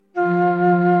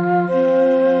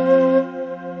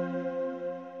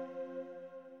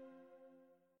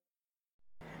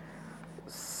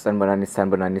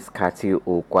sanibonani isikhathi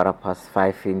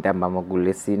u5:15 intambama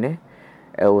kulesine.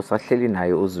 Usahleli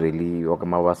naye uZweli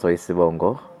wakamawaso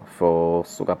isibongo for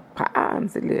suka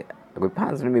phansi le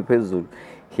kuphansi noma phezulu.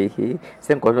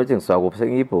 Sengikhona ukuthi ngiswakuphi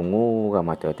sengiyibhonguka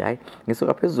madoda. Hayi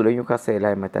ngisuka phezulu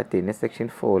eNewcastle emadadeni section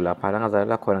 4 lapha la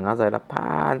ngazalwa khona, ngazalwa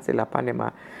phansi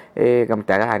lapha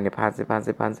kamdakane phansi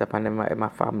lapha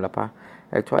emafarm lapha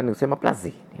ekuthiwa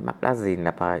emaplazini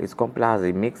lapha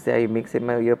isikomplazi mix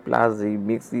yeplazi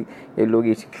mix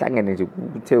yelokishi kuhlangene nje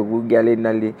kuthe ukuyaleni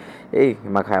nali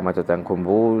emakhaya madoda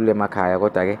ngikhumbule emakhaya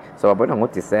kodwa ke sawabona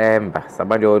ngoDisemba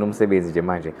sabanje wona umsebenzi nje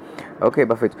manje. Okay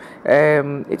bafethu,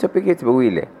 itopic yethu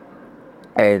bekuyile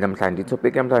namhlanje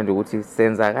itopic namhlanje ukuthi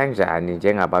senza kanjani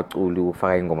njengabaculi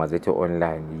ukufaka ingoma zethu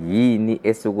online, yini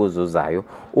esikuzuzayo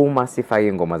uma sifaka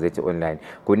ingoma zethu online.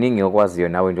 Kuningi okwaziyo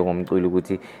nawe njengomculi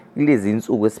ukuthi lezi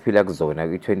insuku esiphila kuzona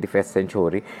kwi-21st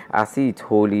century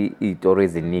asitholi izitori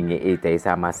eziningi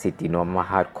ezidayisa ama-CD noma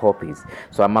ama-hard copies.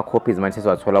 So ama-copies manje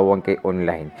siwathola wonke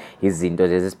online. Izinto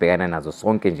lezi sibhekana nazo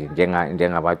sonke nje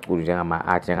njengabaculi,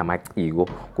 njengama-art, njengamaciko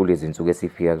kulezi insuku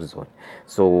esiphila kuzona.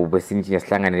 So besithi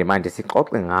sihlangane manje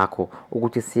sixoxe ngakho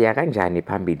ukuthi siya kanjani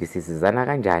phambili, sisizana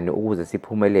kanjani ukuze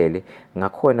siphumelele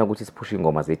ngakhona ukuthi siphushe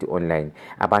ingoma zethu online.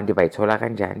 Abantu bayithola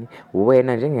kanjani,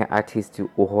 wena njenge-artist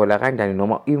uhola kanjani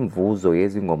noma imvuzo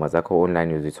yezingoma zakho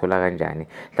online uzithola kanjani.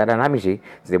 Hlala nami nje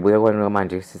sizebuya kwena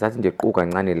manje sisathi nje quka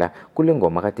kancane la kule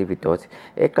ngoma kaDavid Dot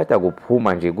eqeda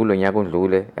kuphuma nje kulonyaka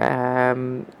ondlule.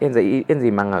 Enze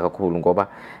imanga kakhulu ngoba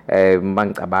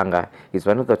mangicabanga is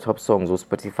one of the top songs on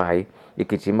Spotify,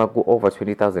 igijima ku over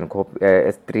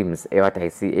 20,000 streams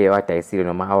ewadayisile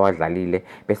noma awadlalile.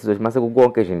 Bese sothi mase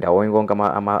kukonke nje ndawonye konke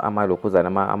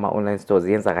amalokhuzana ama-online stores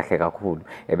yenza kahle kakhulu.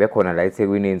 Ebekhona la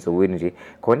eThekwini ensukwini nje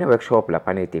khona workshop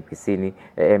lapha eDebhisini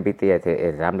e-MP Theatre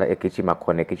eZamla egijima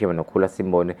khona egijima nokhula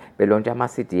simbone belontsha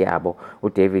ama-CD yabo.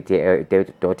 uDavid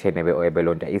Dot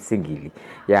belontsha isingili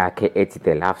yakhe ethi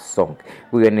The Love Song,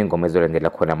 kuyona ingoma ezolandela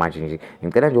khona manje nje.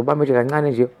 Ngicela nje ubambe nje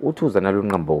kancane nje uthuza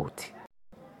nalunqambothi.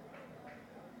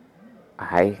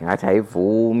 Hayi ngathi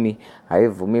ayivumi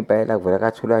impela kuvela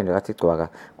kathula nje kathi cwaka,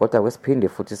 kodwa kwesiphinde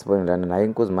futhi sibone lana naye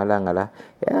inkozi Malanga la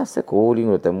yaseGoli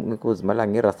ngoda inkozi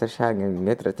Malanga irasesha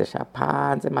ngedretesha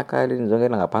phansi emakhaleni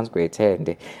zongena ngaphansi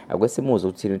kwethende. Akwesimuzo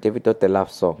uthini David Dot The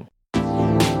Love Song.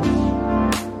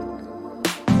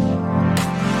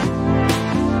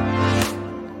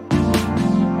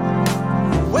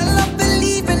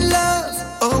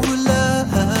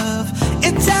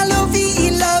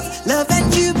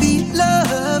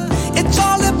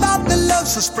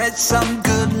 So spread some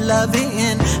good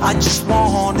loving. I just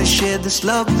want to share this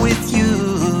love with you.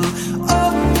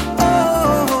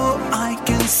 Oh, I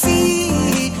can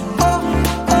see.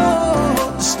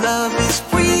 Oh, this love is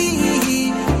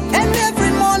free. And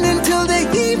every morning till the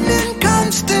evening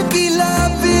comes to be,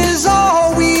 love is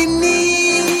all we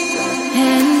need.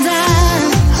 And I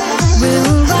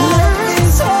will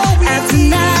rise at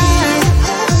night.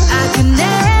 I can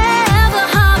never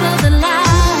harm the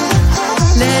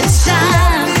light. Let's shine.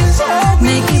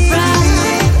 Make it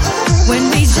bright when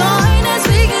we join as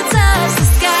we can touch the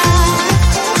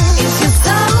sky.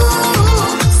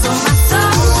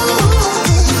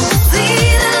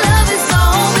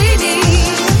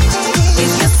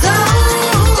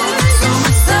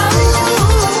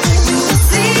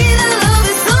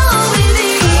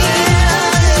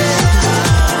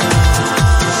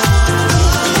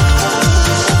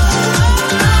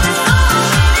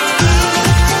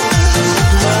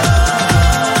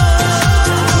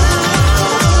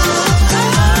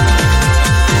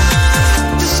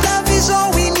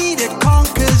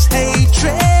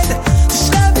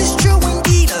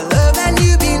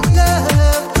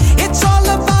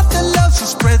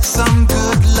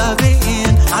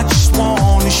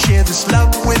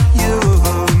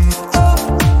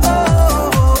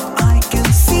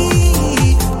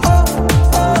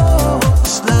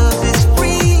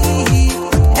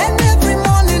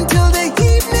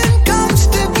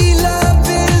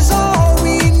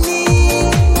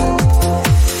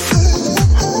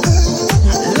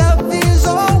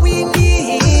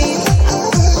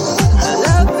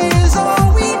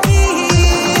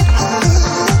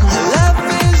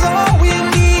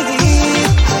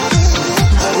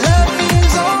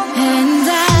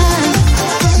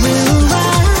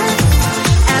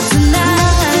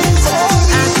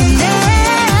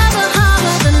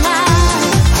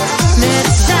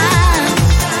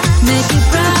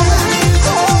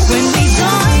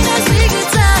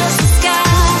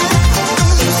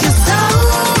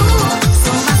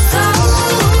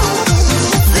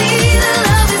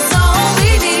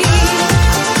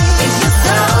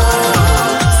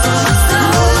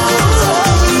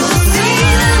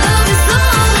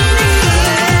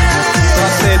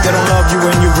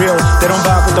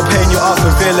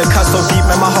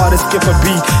 skip a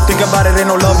beat. Think about it, ain't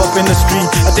no love up in the street.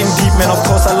 I think deep, man, of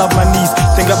course I love my knees.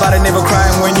 Think about it, never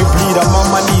crying when you bleed. I'm on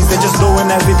my knees, they're just doing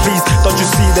as they please. Don't you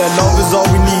see that love is all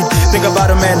we need? Think about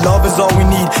it, man, love is all we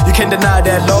need. You can't deny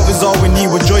that love is all we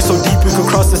need. With joy so deep, we could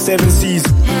cross the 7 seas.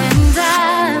 And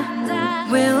I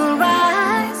will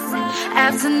rise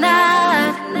after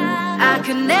night. I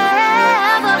could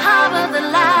never harbor the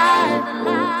light.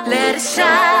 Let it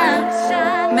shine,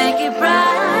 make it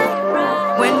bright.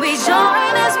 When we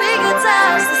join as we could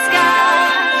touch the sky.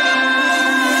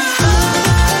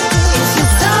 It's your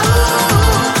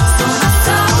soul, so my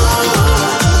soul.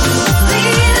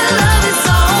 See that love is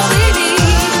all we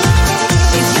need.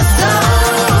 It's your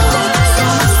soul, so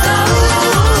my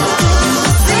soul.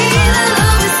 See that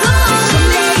love is all we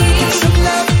need. Take some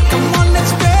love, come on, let's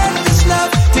spread this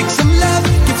love. Take some love,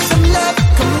 give some love.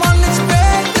 Come on, let's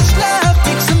spread this love.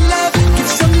 Take some love, give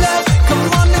some love. Come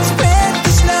on, let's spread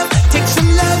this love. Take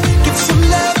some love, give some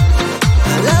love.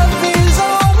 Love is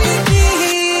all we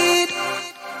need.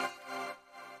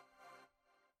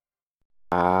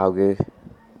 Hawu-ke,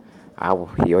 hawu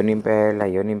iyona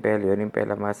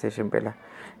impela maseshe impela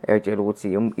eyatshela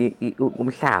ukuthi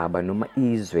umhlaba noma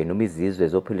izwe noma izizwe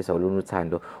zophiliswa olunye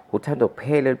uthando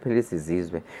kuphela eliphilisa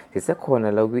izizwe.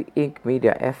 Sisekhona la kwi-Ink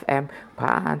Media FM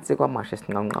phansi kwamashe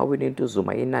sinqanqawini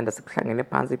intuzuma inanda sikuhlangene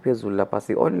phansi phezulu lapha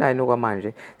si-online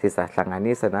okwamanje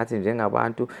sisahlanganisa nathi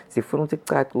njengabantu sifuna ukuthi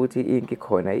kucace ukuthi i-Ink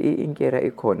ikhona inkera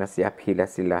ikhona siyaphila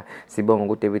sila sibonga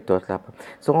ku-David Dot lapha.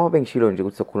 So ngoba bengishilo nje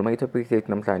ukuthi sokhuluma i-topic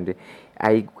yethu namhlanje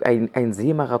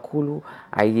ayinzima kakhulu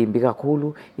ayimbi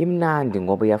kakhulu imnandi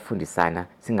ngoba iyafundisana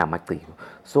singamaciko.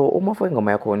 So uma ufaka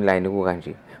ingoma yakho online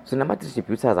kukanje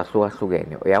sinama-distributors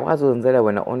ahlukahlukene uyakwazi ukuzenzela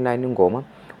wena online ingoma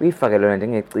uyifake lona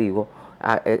njengeciko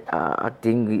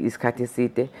akudingi isikhathi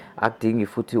eside akudingi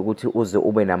futhi ukuthi uze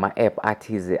ube nama-app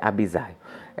athize abizayo.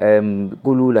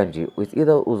 Kulula nje with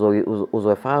either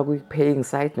uzoyifaka kwi-paying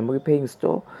site noma kwi-paying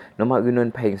store noma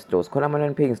kwi-non-paying stores. Khona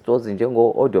ama-non-paying stores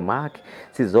njengo-Audiomack,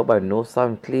 sizoba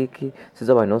no-SoundClick,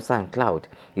 sizoba no-SoundCloud.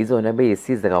 Yizona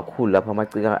beyisiza kakhulu lapho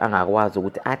amaciko angakwazi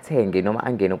ukuthi athenge noma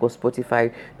angene ko-Spotify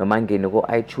noma angene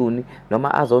ko-iTunes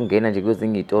noma azongena nje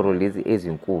kwezinye iy'toro lezi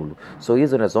ezinkulu. So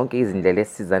yizona zonke izindlela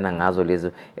esisizana ngazo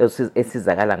lezo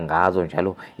esizakala ngazo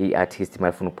njalo i-artist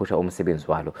mayifuna ukuphusha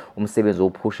umsebenzi walo. Umsebenzi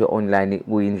uwuphushe online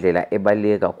kuyindlela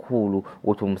ebaluleke kakhulu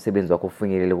ukuthi umsebenzi wakho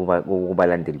ufinyelele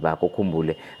kubalandeli bakho.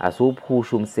 Ukhumbule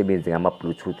asiwuphushe umsebenzi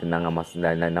ngama-Bluetooth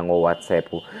nango-WhatsApp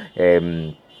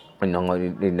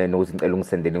nokuthi ngicela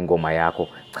ungisendele ingoma yakho.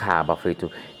 Cha bafethu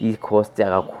ikhosta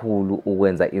kakhulu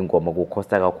ukwenza ingoma,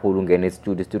 kukhosta kakhulu ungena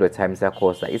studio time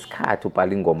siyakhosta, isikhathi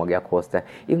ubhala ingoma kuyakhosta.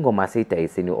 Ingoma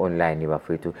asiyidayiseni online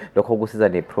bafethu, lokho kusiza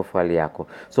ne-profile yakho.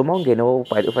 So uma ungena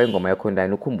ufaka ingoma yakho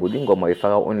online ukhumbule ingoma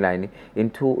uyifaka online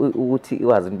into ukuthi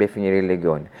ikwazi ukuthi befinyelele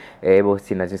kuyona. Yebo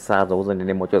thina sisaza uzonde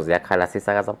nemoto ziyakhala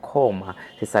sisakaza bukhoma,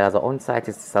 sisakaza on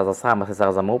site, sisakaza sihamba,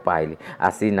 sisakaza mobile.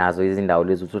 Asinazo izindawo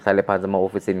lezi ukuthi uhlale phansi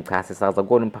ema-ofisini. Cha sisakaza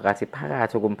kona umphakathi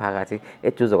phakathi komphakathi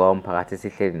eduze kwawo umphakathi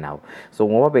sihleli nawo. So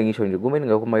ngoba bengisho nje kumele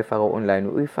ngeke uma uyifaka online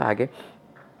uyifake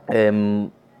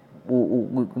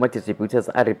kuma-distributors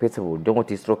are-reputable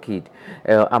njengo-DistroKid,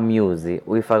 Amuse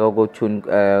uyifaka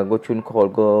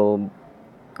ko-TuneCall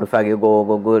ufake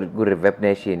ku-Reverb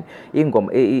Nation.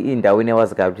 Ingoma indaweni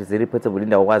ewazi kahle ukuthi zi-reputable,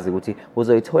 indawo okwazi ukuthi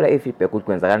uzoyithola i-feedback ukuthi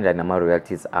kwenza kanjani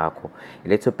nama-royalties akho.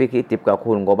 Le topic i-deep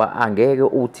kakhulu ngoba angeke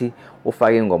uthi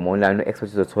ufake ingoma online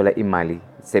u-expect uzothola imali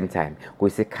same time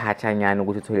kuyisikhathanyana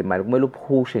ukuthi uthole imali. Kumele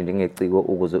uphushe njengeciko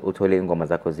ukuze uthole ingoma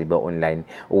zakho zibe online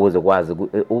ukuze ukwazi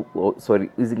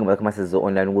izingoma zakho mase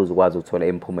online ukuze ukwazi ukuthola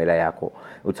imiphumela yakho,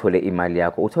 uthole imali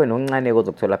yakho, uthole nokuncane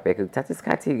ozokuthola back. Kuthatha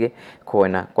isikhathi ke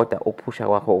khona kodwa ukuphusha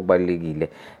kwakho ukubalekile.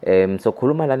 So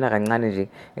khuluma lana kancane nje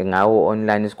ngawo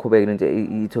online sikhubeke nje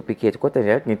i-topic yethu kodwa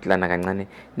nje ngithi lana kancane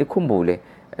likhumbule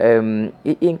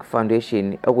i-Ink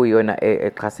Foundation okuyiyona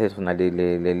exhasethu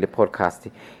nale podcast.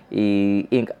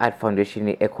 I-Ink Art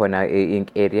Foundation ekhona e-Ink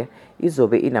area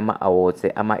izobe inama-awards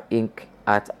ama-Ink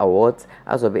Art Awards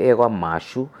azobe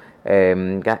ekwaMashu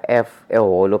ka-F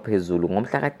ehholo phezulu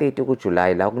ngomhla ka-30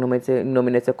 kuJulayi la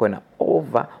kunominate khona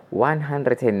over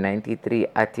 193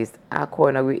 artists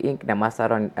akhona kwi-Ink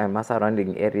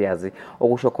nama-surrounding areas.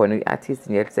 Okusho khona i-artist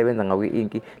nje elisebenza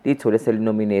ngakwi-Ink lithole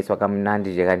selinominatwa kamnandi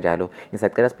nje kanjalo.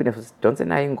 Ngisacela siphinde futhi sidonse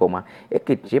nayo ingoma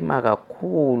egijima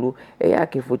kakhulu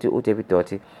eyakhe futhi uDavid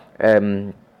Dot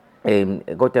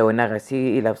kodwa wena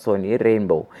kasi i-love song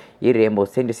i-Rainbow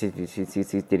sende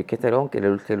sidedicate lonke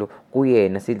lolu hlelo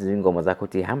kuyena sithi ingoma zakho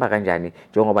ukuthi ihamba kanjani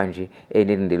njengoba nje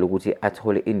enelindele ukuthi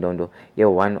athole indondo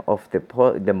ye-one of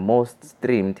the most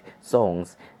streamed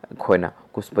songs khona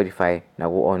ku-Spotify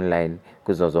naku-online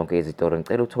kuzo zonke izitoro.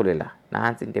 Ngicela uthole la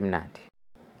nansi into emnandi.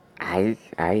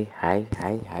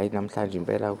 Hayi namhlanje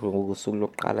impela usuku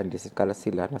lokuqala nje siqala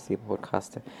silana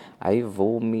si-podcast.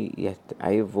 Ayivumi,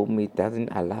 it doesn't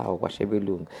allow kwashe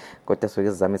belungu. Kodwa soke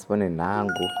sizame sibone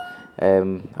nangu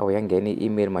awuyangena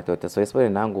i-email madoda, soke sibone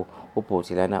nangu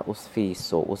ubhoti lana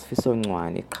usifiso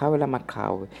Ncwane, iqhawe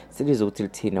lamaqhawe silizwe ukuthi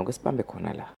lithina kwesibambe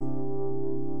khona la.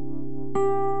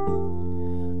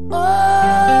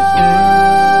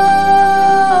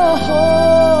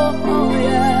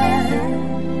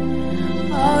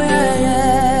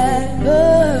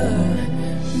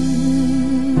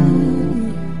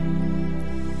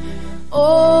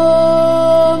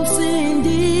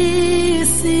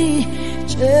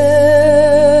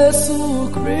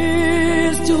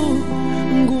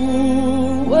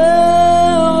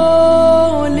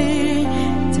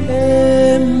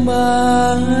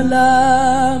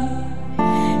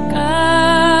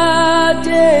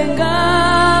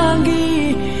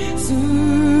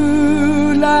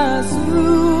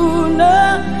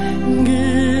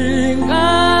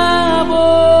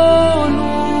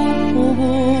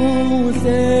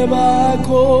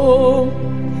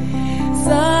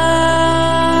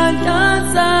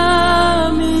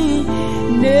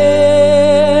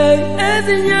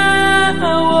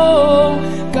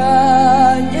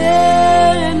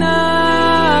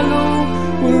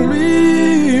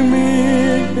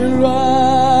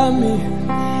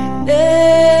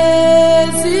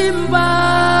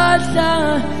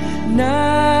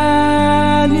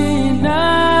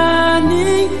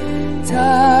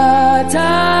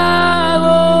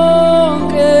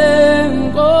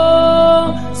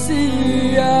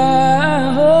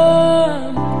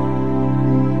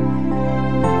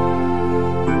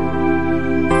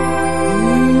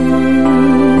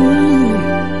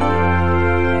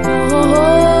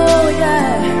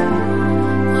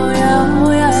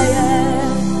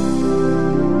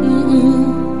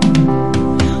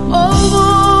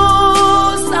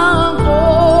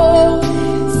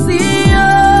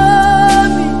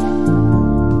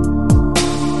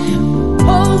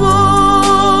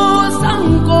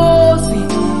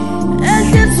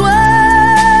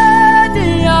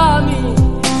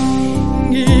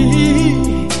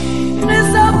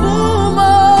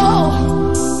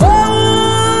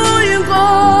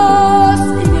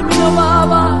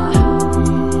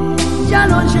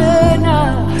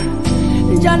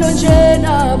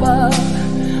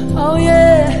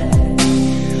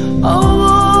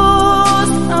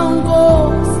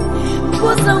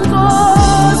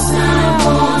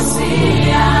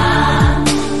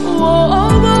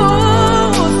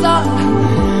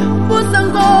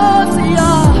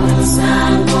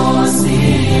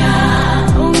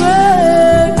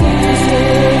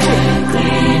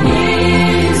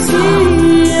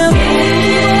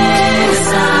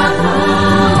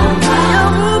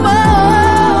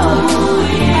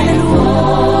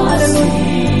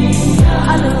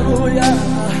 Hallelujah.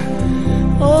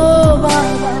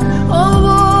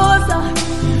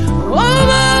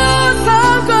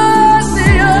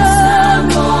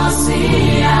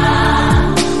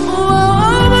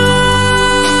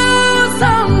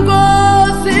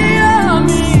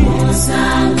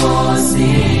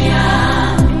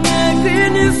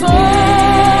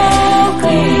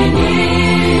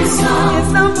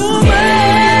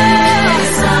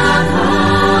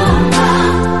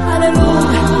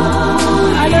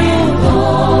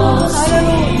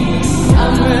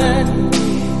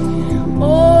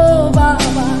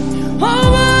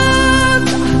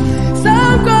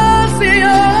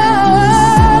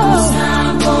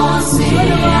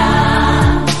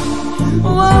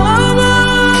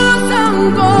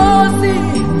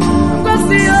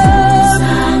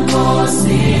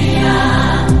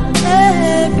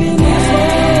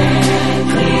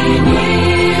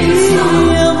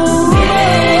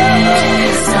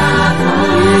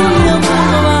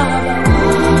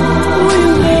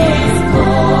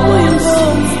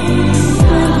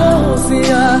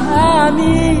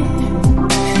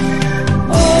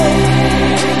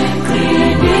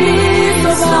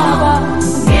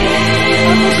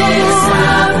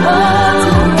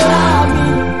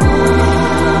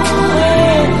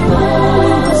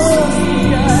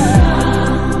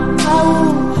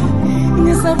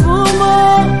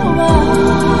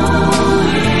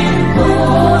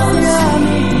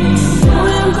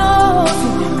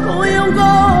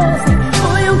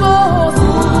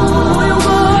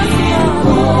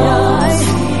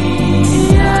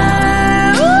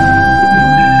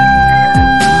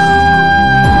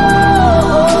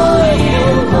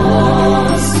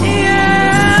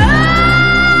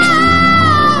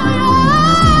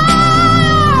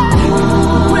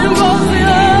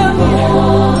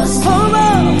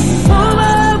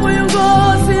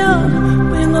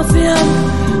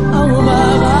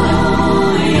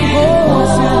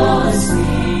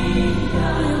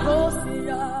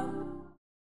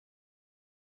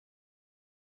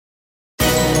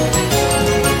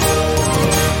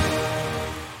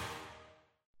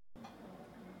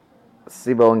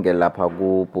 sibonge lapha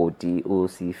kubhodi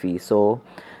uSifiso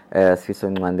Sifiso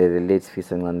Ncwane, the late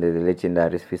Sifiso Ncwane, the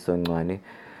legendary Sifiso Ncwane.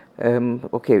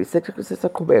 Okay,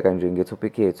 sesaqhubeka nje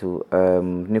ngetopic yethu.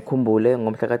 Nikhumbule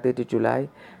ngomhla ka-30 July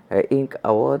Ink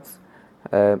Awards.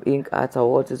 Ink Arts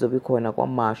Awards izobe khona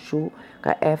kwaMashu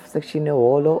ka-F section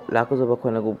ehholo la kuzoba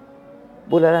khona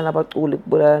kubulalana abaculi,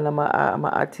 kubulalana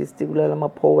ama-artists, kubulalana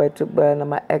ama-poet, kubulalana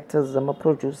ama-actors,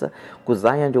 ama-producer.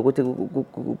 Kuzanya nje ukuthi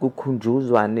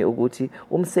kukhunjuzwane ukuthi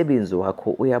umsebenzi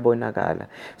wakho uyabonakala.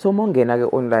 So uma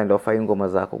ungena-ke online lofaka ingoma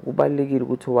zakho, kubalulekile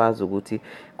ukuthi wazi ukuthi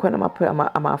khona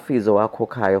amafizo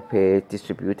wakhokhayo per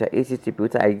distributor.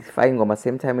 I-distributor ayifaki ingoma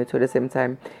same time, ithole same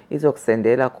time,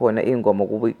 izokusendela khona ingoma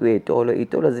kuyitolo.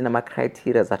 Iy'tolo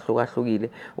zinama-criteria zahlukahlukile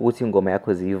ukuthi ingoma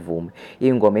yakho ziyivume.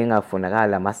 Ingoma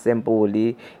engafunakala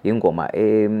amasempuli, ingoma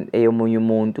eyomunye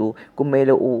umuntu,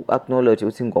 kumele u-acknowledge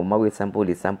ukuthi ingoma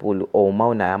kuyisampuli isampuli, or uma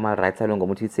unayo ama-rights alo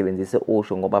ngoma ukuthi uyisebenzise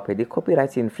usho, ngoba phela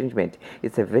i-copyright infringement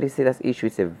it's a very serious issue.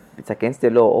 It's against the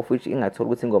law of which ingatholi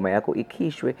ukuthi ingoma yakho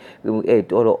ikhishwe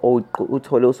ey'tolo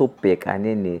uthole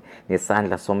usubhekane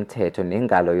nesandla somthetho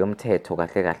nengalo yomthetho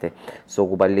kahle kahle. So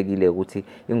kubalulekile ukuthi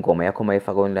ingoma yakho uma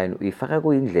ifaka online uyifaka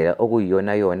kuyindlela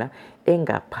okuyiyona yona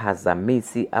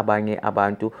engaphazamisi abanye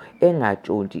abantu,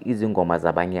 engatshonti izingoma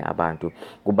zabanye abantu.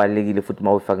 Kubalulekile futhi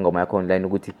uma uyifaka ingoma yakho online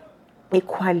ukuthi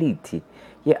i-quality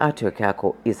ye-artwork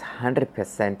yakho is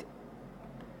 100%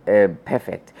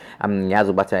 perfect.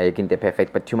 Ngiyazi ukuthi ayikho into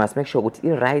perfect, but you must make sure ukuthi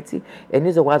i-right and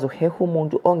izokwazi uheha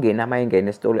umuntu ongena ama ingena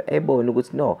esitolo ebone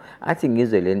ukuthi no, athi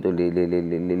ngizwe lento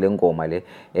le ngoma le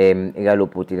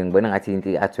ekalobhutile ngibona ngathi into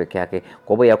i-artwork yakhe,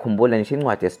 ngoba uyakhumbula ngisho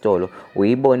incwadi esitolo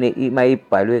uyibone ima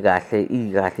ibhalwe kahle,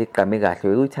 ikahle iqame kahle,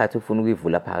 uyithathe ufuna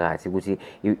ukuyivula phakathi ukuthi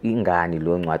ingani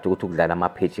lo ncwadi ukuthi ukudlala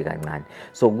ama-page kancane.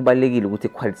 So kubalulekile ukuthi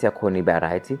i-quality yakho ibe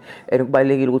right, and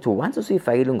kubalulekile ukuthi once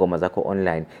usuyifakile ingoma zakho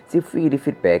online sifikile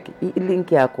i-feedback,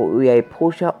 i-link yakho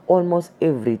uyayiphusha almost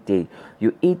every day.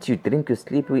 You eat, you drink, you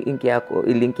sleep, i-link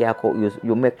yakho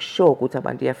you make sure ukuthi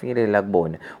abantu iyafinyelela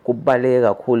kubona. Kubaluleke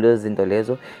kakhulu lezi zinto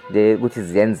lezo ukuthi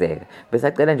ziyenzeka.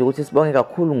 Besacela nje ukuthi sibonge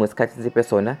kakhulu ngesikhathi siphe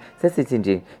sona, sesithi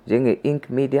nje njenge-Ink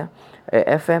Media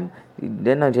FM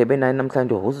lena nje benayo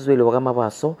namhlanje uZweli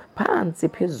wakamabaso phansi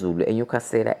phezulu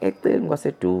eNyukhasela eceleni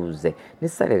kwaseduze.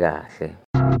 Nisale kahle.